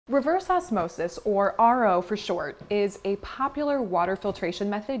Reverse osmosis, or RO for short, is a popular water filtration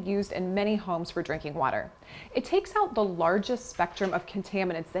method used in many homes for drinking water. It takes out the largest spectrum of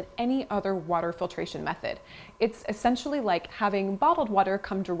contaminants than any other water filtration method. It's essentially like having bottled water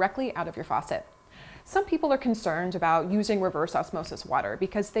come directly out of your faucet. Some people are concerned about using reverse osmosis water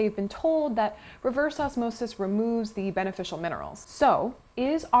because they've been told that reverse osmosis removes the beneficial minerals. So,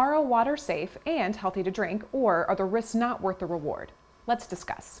 is RO water safe and healthy to drink, or are the risks not worth the reward? Let's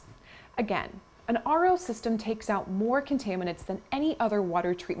discuss. Again, an RO system takes out more contaminants than any other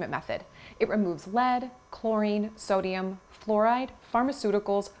water treatment method. It removes lead, chlorine, sodium, fluoride,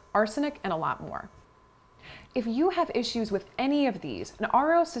 pharmaceuticals, arsenic, and a lot more. If you have issues with any of these, an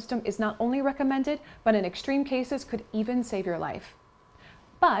RO system is not only recommended, but in extreme cases could even save your life.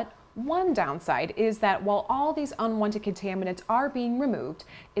 But one downside is that while all these unwanted contaminants are being removed,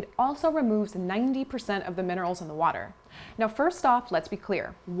 it also removes 90% of the minerals in the water. Now, first off, let's be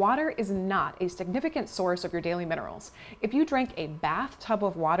clear. Water is not a significant source of your daily minerals. If you drank a bathtub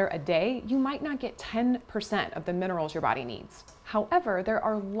of water a day, you might not get 10% of the minerals your body needs. However, there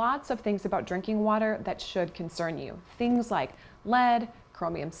are lots of things about drinking water that should concern you. Things like lead,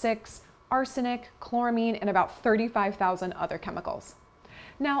 chromium-6, arsenic, chloramine, and about 35,000 other chemicals.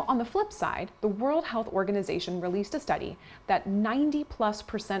 Now, on the flip side, the World Health Organization released a study that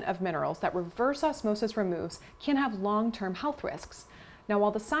 90+% of minerals that reverse osmosis removes can have long-term health risks. Now,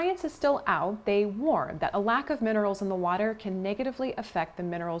 while the science is still out, they warn that a lack of minerals in the water can negatively affect the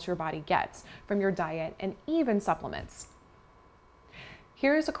minerals your body gets from your diet and even supplements.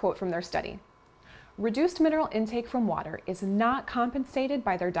 Here is a quote from their study. "Reduced mineral intake from water is not compensated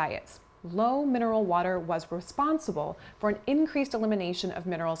by their diets. Low mineral water was responsible for an increased elimination of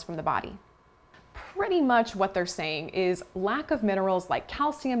minerals from the body." Pretty much what they're saying is lack of minerals like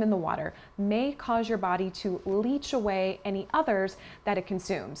calcium in the water may cause your body to leach away any others that it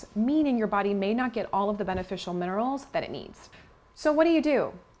consumes, meaning your body may not get all of the beneficial minerals that it needs. So what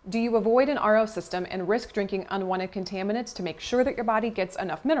do? Do you avoid an RO system and risk drinking unwanted contaminants to make sure that your body gets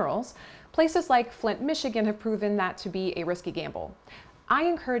enough minerals? Places like Flint, Michigan have proven that to be a risky gamble. I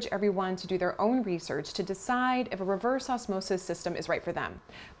encourage everyone to do their own research to decide if a reverse osmosis system is right for them.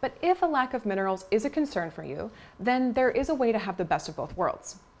 But if a lack of minerals is a concern for you, then there is a way to have the best of both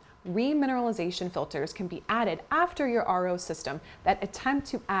worlds. Remineralization filters can be added after your RO system that attempt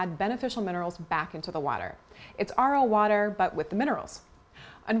to add beneficial minerals back into the water. It's RO water, but with the minerals.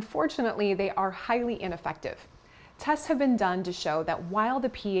 Unfortunately, they are highly ineffective. Tests have been done to show that while the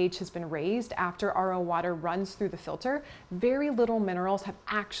pH has been raised after RO water runs through the filter, very little minerals have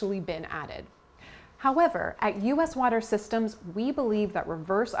actually been added. However, at US Water Systems, we believe that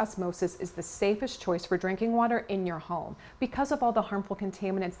reverse osmosis is the safest choice for drinking water in your home because of all the harmful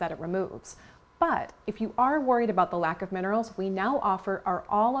contaminants that it removes. But if you are worried about the lack of minerals, we now offer our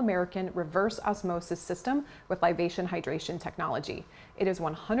all-American reverse osmosis system with libation hydration technology. It is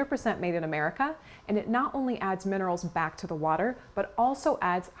 100% made in America, and it not only adds minerals back to the water, but also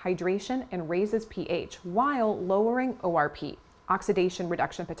adds hydration and raises pH while lowering ORP, oxidation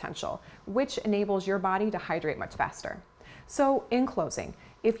reduction potential, which enables your body to hydrate much faster. So in closing,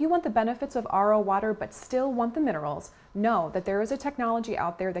 if you want the benefits of RO water but still want the minerals, know that there is a technology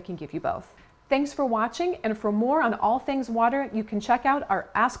out there that can give you both. Thanks for watching, and for more on all things water, you can check out our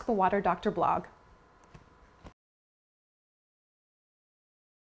Ask the Water Doctor blog.